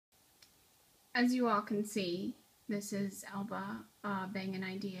As you all can see, this is Elba, Bang an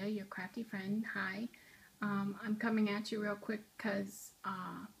Idea, your crafty friend. Hi. I'm coming at you real quick because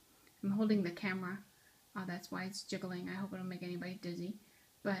I'm holding the camera. That's why it's jiggling. I hope it don't make anybody dizzy.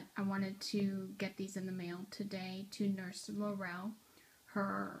 But I wanted to get these in the mail today to Nurselarelle.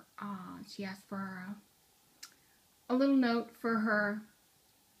 She asked for a little note for her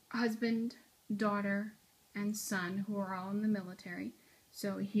husband, daughter, and son who are all in the military.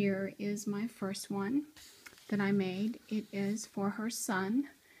 So here is my first one that I made. It is for her son,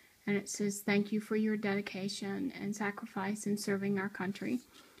 and it says, "Thank you for your dedication and sacrifice in serving our country."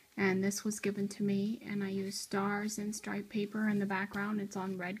 And this was given to me, and I used stars and striped paper in the background. It's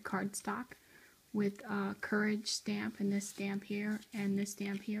on red cardstock with a courage stamp and this stamp here. And this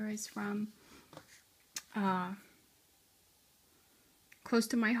stamp here is from close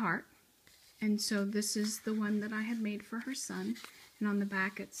to my heart. And so this is the one that I had made for her son. And on the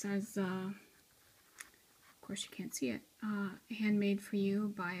back it says, of course you can't see it, handmade for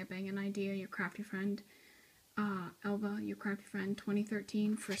you by a Bang an Idea, your crafty friend, Elba, your crafty friend,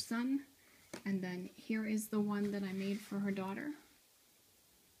 2013 for son. And then here is the one that I made for her daughter.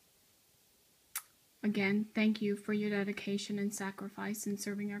 Again, thank you for your dedication and sacrifice in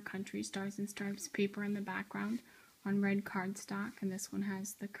serving our country. Stars and stripes paper in the background on red cardstock, and this one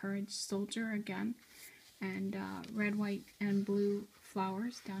has the courage soldier again, and red, white, and blue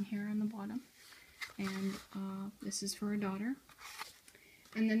flowers down here on the bottom. And this is for her daughter.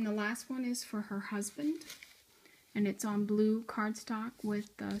 And then the last one is for her husband, and it's on blue cardstock with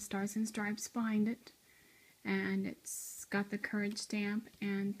stars and stripes behind it, and it's got the courage stamp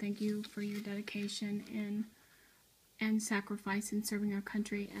and thank you for your dedication and sacrifice in serving our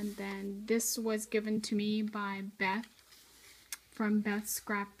country. And then this was given to me by Beth from Beth's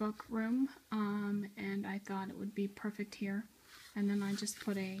scrapbook room, and I thought it would be perfect here. And then I just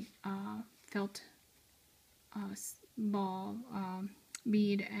put a felt ball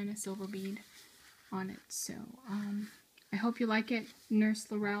bead and a silver bead on it. So I hope you like it,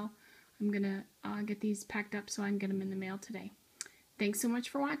 Nurselarelle. I'm gonna get these packed up so I can get them in the mail today. Thanks so much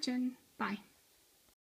for watching. Bye.